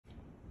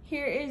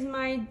Here is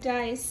my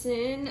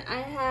Dyson. I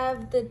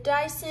have the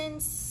Dyson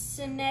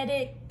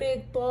Cinetic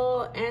Big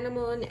Bowl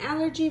Animal and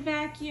Allergy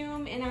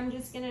Vacuum, and I'm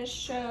just gonna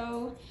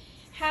show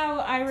how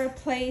I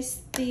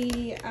replaced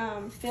the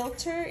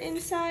filter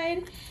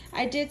inside.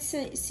 I did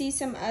see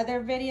some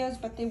other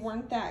videos, but they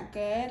weren't that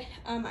good.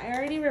 I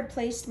already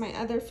replaced my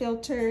other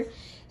filter.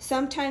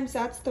 Sometimes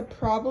that's the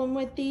problem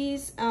with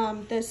these.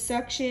 The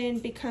suction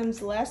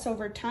becomes less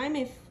over time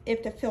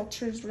if the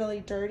filter is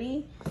really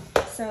dirty.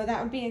 So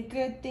that would be a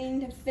good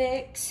thing to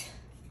fix.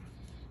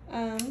 So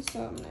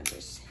I'm gonna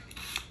just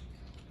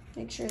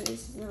make sure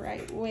this is the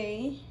right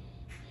way.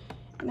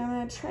 And I'm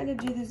gonna try to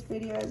do this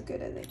video as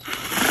good as I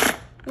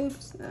can.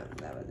 Oops, no,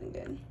 that wasn't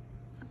good.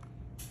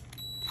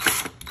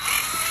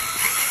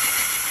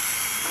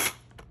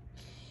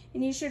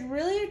 And you should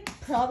really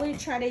probably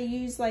try to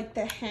use like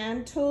the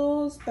hand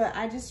tools, but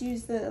I just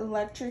use the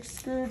electric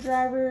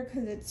screwdriver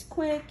because it's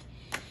quick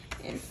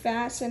and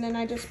fast. And then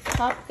I just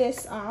pop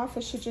this off.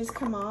 It should just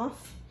come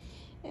off.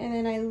 And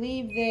then I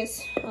leave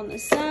this on the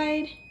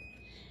side.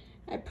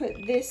 I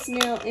put this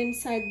nail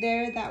inside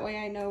there, that way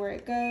I know where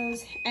it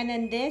goes. And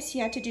then this,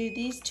 you have to do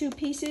these two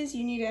pieces.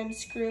 You need to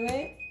unscrew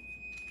it.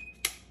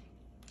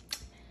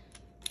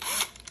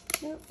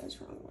 Nope, that's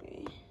the wrong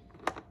way.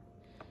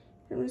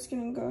 I'm just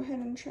gonna go ahead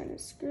and try to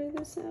screw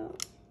this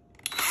out.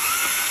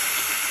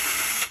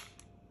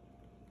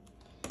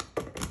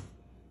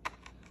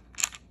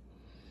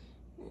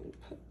 And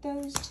put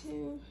those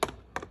two.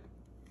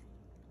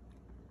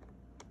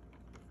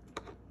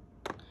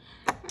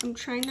 I'm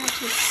trying not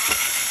to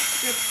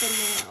strip the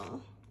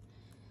nail.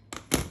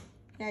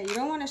 Yeah, you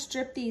don't want to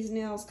strip these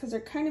nails because they're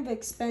kind of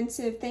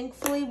expensive.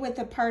 Thankfully, with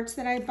the parts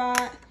that I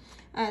bought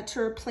to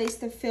replace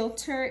the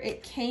filter,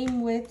 it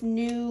came with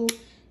new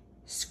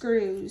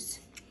screws.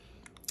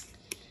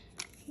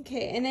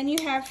 Okay, and then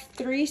you have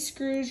 3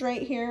 screws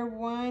right here.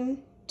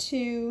 1,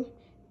 2,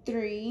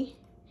 3.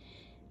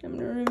 I'm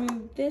gonna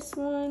remove this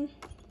one.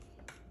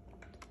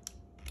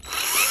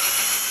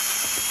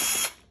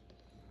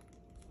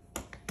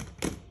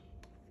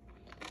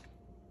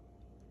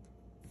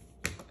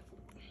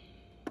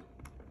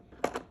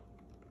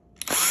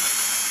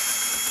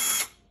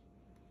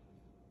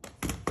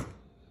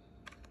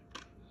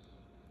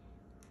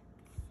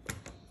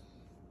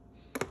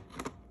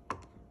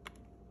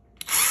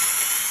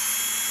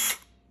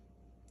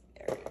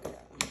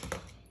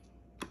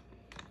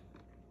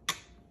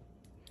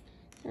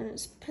 And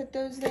just put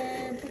those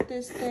there, put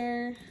this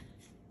there.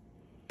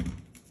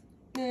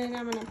 Then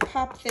I'm gonna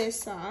pop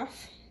this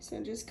off. So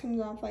it just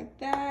comes off like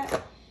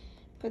that.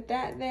 Put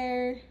that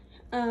there.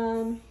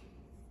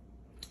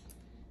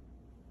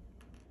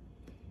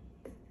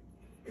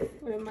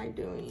 What am I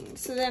doing?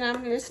 So then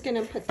I'm just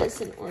gonna put this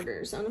in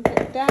order. So I'm gonna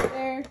put that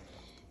there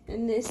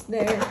and this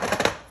there.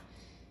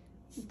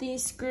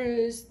 These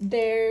screws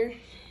there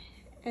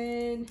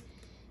and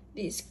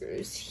these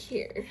screws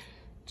here.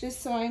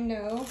 Just so I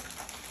know.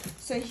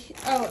 So,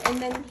 oh,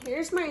 and then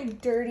here's my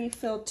dirty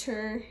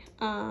filter.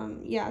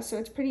 Yeah, so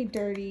it's pretty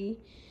dirty.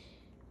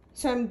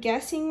 So I'm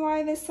guessing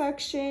why the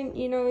suction,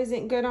 you know,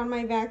 isn't good on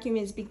my vacuum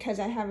is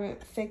because I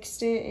haven't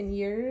fixed it in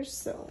years,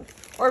 so,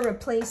 or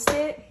replaced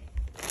it.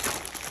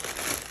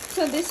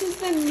 So this is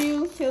the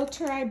new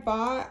filter I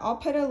bought. I'll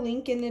put a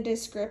link in the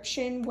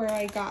description where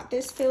I got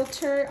this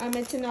filter.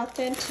 It's an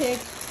authentic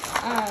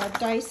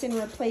Dyson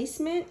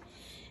replacement,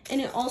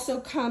 and it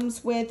also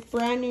comes with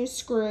brand new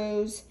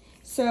screws.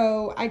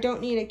 So I don't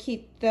need to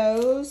keep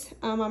those.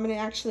 I'm gonna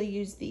actually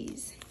use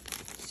these.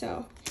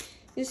 So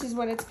this is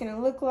what it's gonna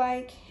look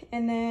like.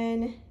 And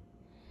then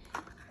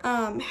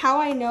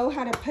how I know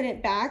how to put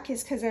it back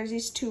is because there's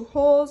these 2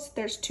 holes.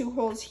 There's 2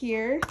 holes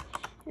here.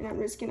 And I'm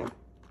just gonna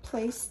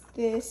place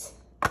this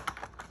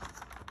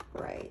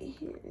right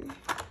here.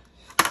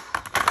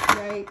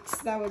 Right,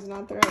 that was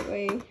not the right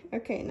way.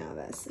 Okay, now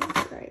this is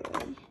the right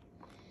way.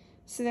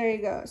 So there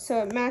you go.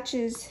 So it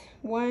matches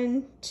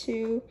 1,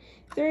 2,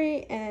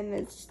 3, and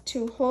it's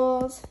 2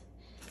 holes.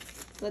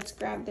 Let's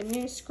grab the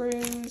new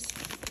screws.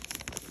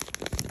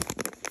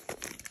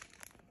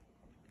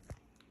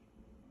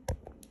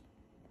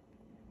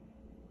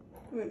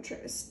 I'm gonna try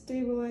to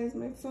stabilize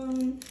my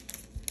phone.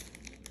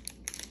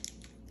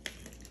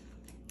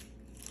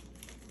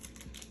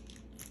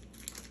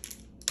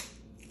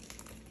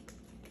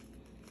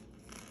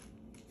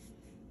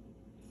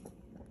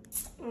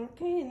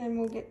 Okay, and then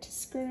we'll get to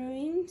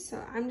screwing.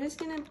 So I'm just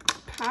gonna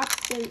pop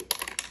the...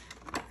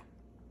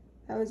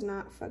 That was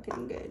not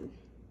fucking good.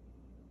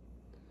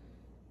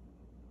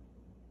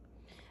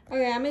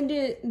 Okay, I'm gonna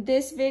do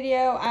this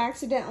video. I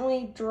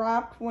accidentally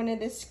dropped one of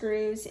the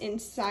screws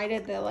inside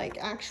of the like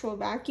actual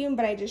vacuum,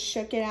 but I just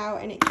shook it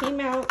out and it came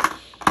out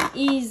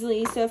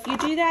easily. So if you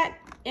do that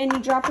and you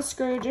drop a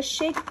screw, just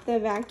shake the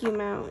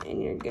vacuum out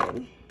and you're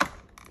good.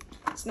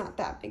 It's not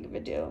that big of a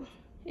deal.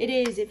 It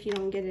is if you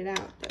don't get it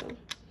out though.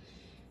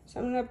 So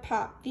I'm gonna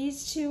pop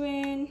these 2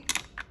 in.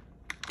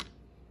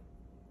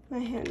 My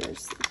hand is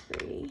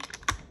slippery.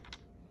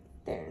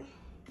 There.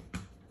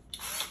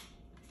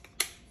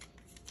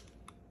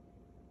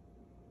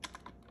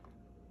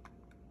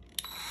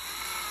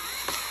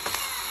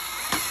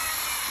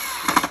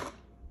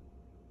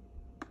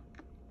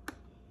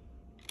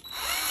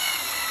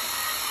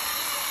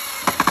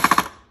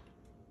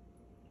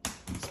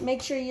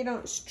 make sure you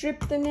don't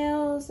strip the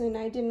nails, and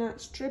I did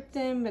not strip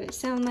them, but it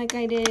sounded like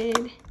I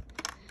did.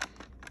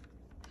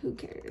 Who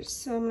cares?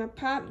 So I'm gonna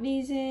pop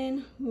these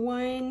in.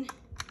 1,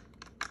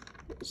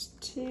 there's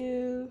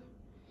 2,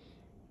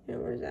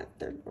 and where's that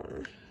third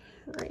one?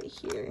 Right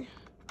here.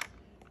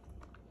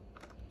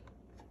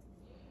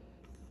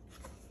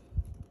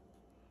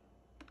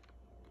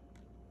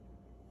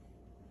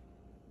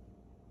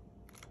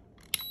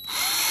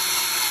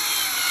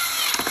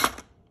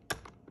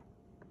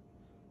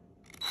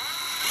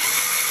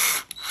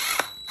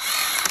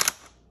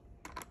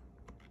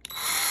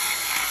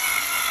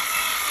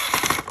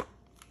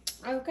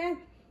 Okay,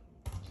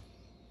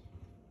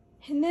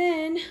 and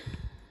then,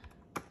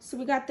 so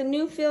we got the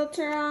new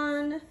filter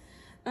on.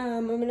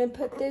 I'm gonna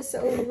put this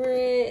over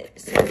it,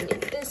 so we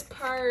get this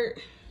part.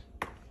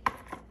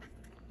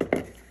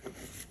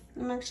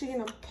 I'm actually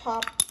gonna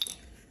pop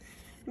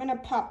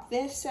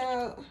this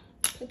out,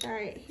 put that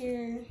right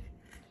here.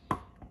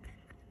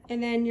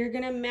 And then you're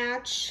gonna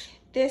match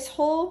this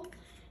hole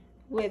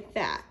with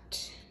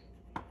that.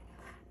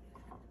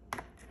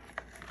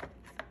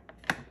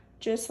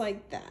 Just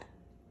like that.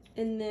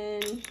 And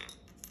then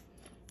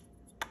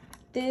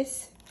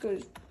this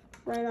goes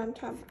right on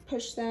top.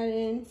 Push that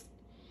in.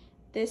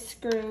 This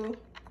screw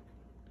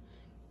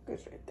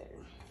goes right there.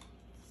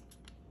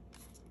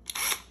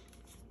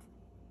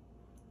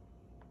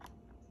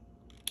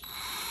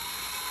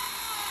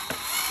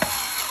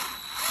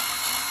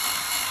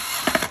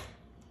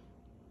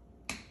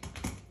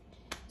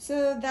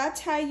 So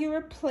that's how you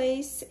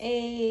replace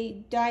a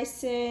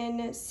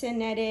Dyson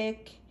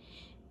Cinetic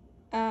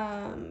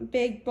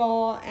big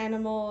ball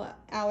animal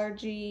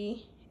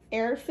allergy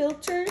air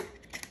filter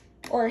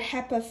or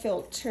HEPA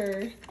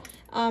filter.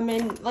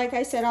 And like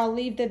I said, I'll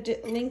leave the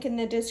link in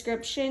the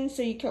description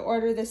so you can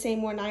order the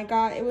same one I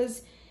got. It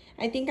was,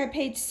 I think I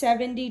paid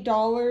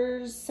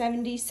 $70,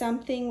 70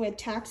 something with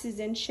taxes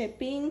and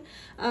shipping.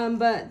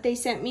 But they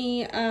sent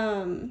me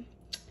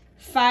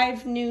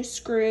 5 new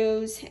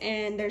screws,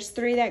 and there's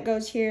 3 that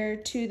goes here,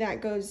 2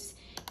 that goes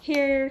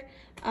here.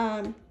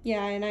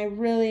 Yeah, and I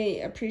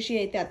really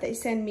appreciate that they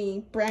send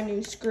me brand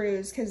new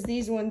screws, because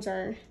these ones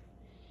are,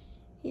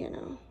 you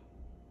know,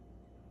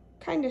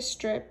 kind of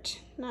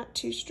stripped. Not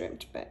too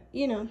stripped, but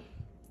you know.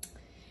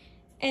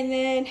 And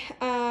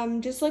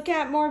then just look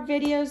at more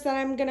videos that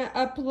I'm gonna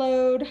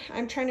upload.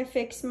 I'm trying to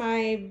fix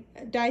my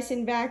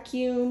Dyson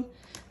vacuum.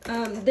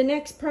 The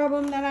next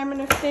problem that I'm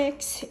gonna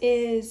fix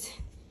is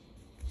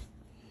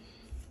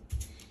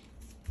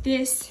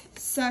this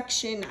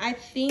suction. I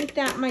think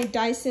that my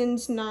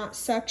Dyson's not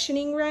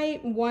suctioning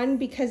right. One,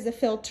 because the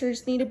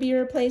filters need to be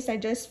replaced. I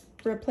just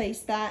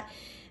replaced that.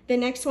 The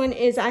next one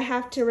is I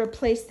have to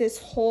replace this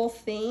whole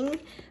thing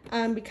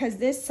because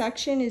this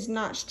suction is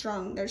not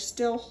strong. There's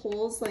still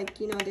holes, like,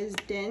 you know, this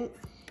dent.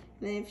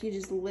 And then if you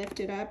just lift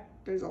it up,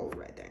 there's a hole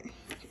right there.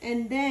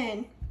 And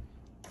then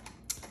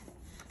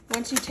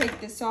once you take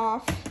this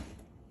off,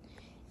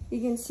 you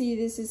can see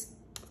this is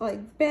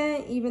like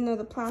bent, even though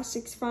the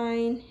plastic's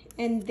fine.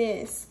 And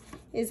this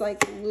is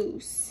like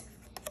loose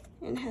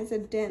and has a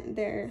dent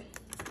there.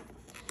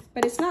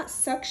 But it's not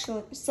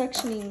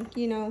suctioning,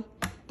 you know.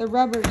 The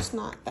rubber's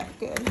not that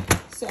good,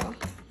 so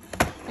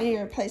I need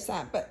to replace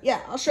that. But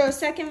yeah, I'll show a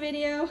second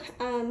video.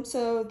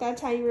 So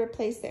that's how you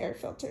replace the air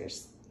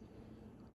filters.